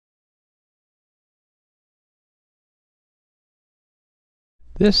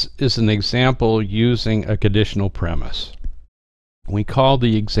This is an example using a conditional premise. We call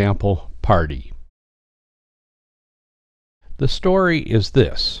the example party. The story is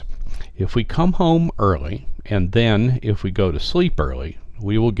this: if we come home early and then if we go to sleep early,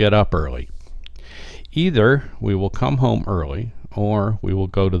 we will get up early. Either we will come home early or we will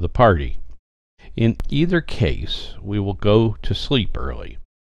go to the party. In either case, we will go to sleep early.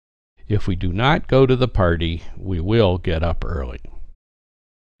 If we do not go to the party, we will get up early.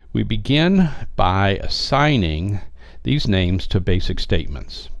 We begin by assigning these names to basic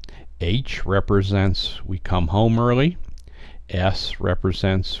statements. H represents we come home early. S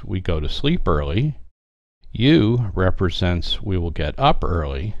represents we go to sleep early. U represents we will get up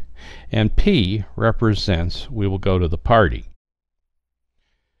early. And P represents we will go to the party.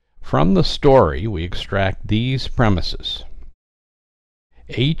 From the story, we extract these premises.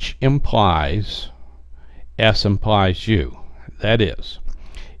 H implies S implies U. That is,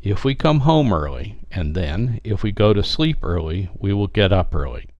 if we come home early and then if we go to sleep early, we will get up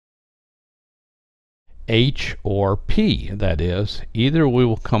early. H or P, that is, either we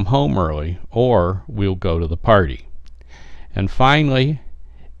will come home early or we'll go to the party. And finally,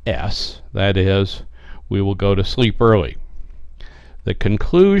 S, that is, we will go to sleep early. The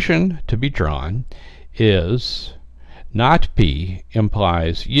conclusion to be drawn is not P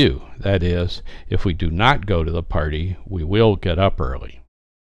implies U. That is, if we do not go to the party, we will get up early.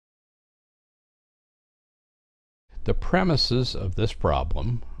 The premises of this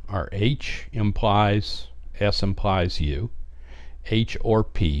problem are H implies S implies U, H or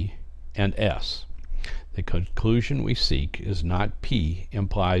P, and S. The conclusion we seek is not P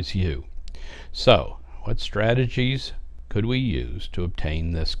implies U. So, what strategies could we use to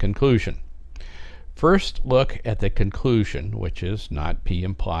obtain this conclusion? First, look at the conclusion, which is not P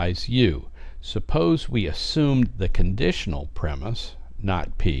implies U. Suppose we assumed the conditional premise,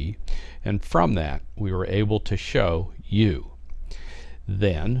 not P, and from that we were able to show U.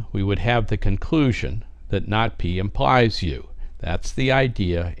 Then we would have the conclusion that not P implies U. That's the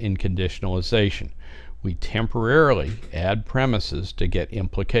idea in conditionalization. We temporarily add premises to get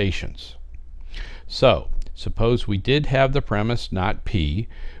implications. So, suppose we did have the premise not P.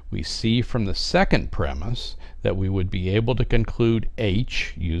 We see from the second premise that we would be able to conclude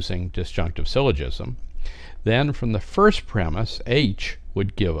H using disjunctive syllogism. Then from the first premise, H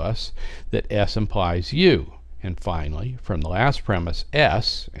would give us that S implies U. And finally, from the last premise,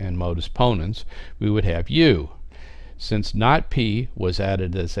 S, and modus ponens, we would have U. Since not P was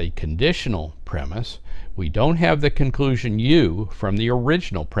added as a conditional premise, we don't have the conclusion U from the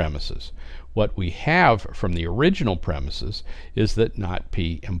original premises. What we have from the original premises is that not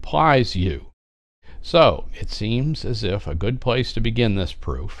P implies U. So, it seems as if a good place to begin this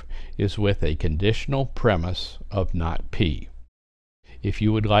proof is with a conditional premise of not P. If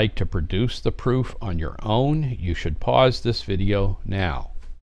you would like to produce the proof on your own, you should pause this video now.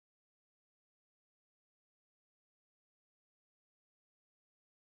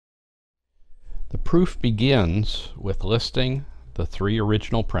 The proof begins with listing the three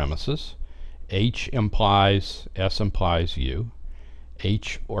original premises. H implies S implies U,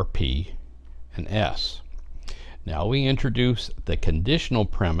 H or P, and S. Now we introduce the conditional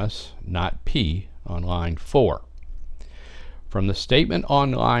premise, not P, on line 4. From the statement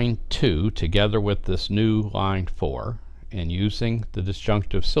on line 2, together with this new line 4, and using the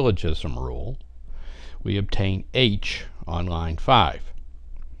disjunctive syllogism rule, we obtain H on line 5.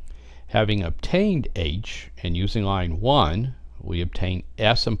 Having obtained H and using line 1, we obtain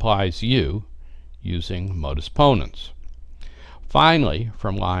S implies U using modus ponens. Finally,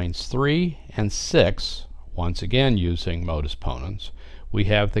 from lines 3 and 6, once again using modus ponens, we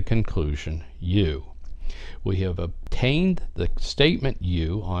have the conclusion U. We have obtained the statement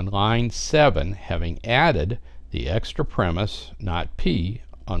U on line 7, having added the extra premise, not P,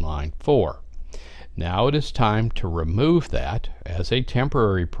 on line 4. Now it is time to remove that as a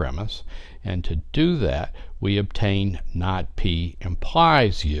temporary premise, and to do that we obtain not P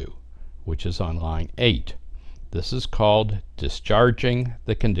implies U, which is on line 8. This is called discharging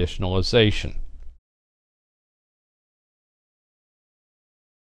the conditionalization.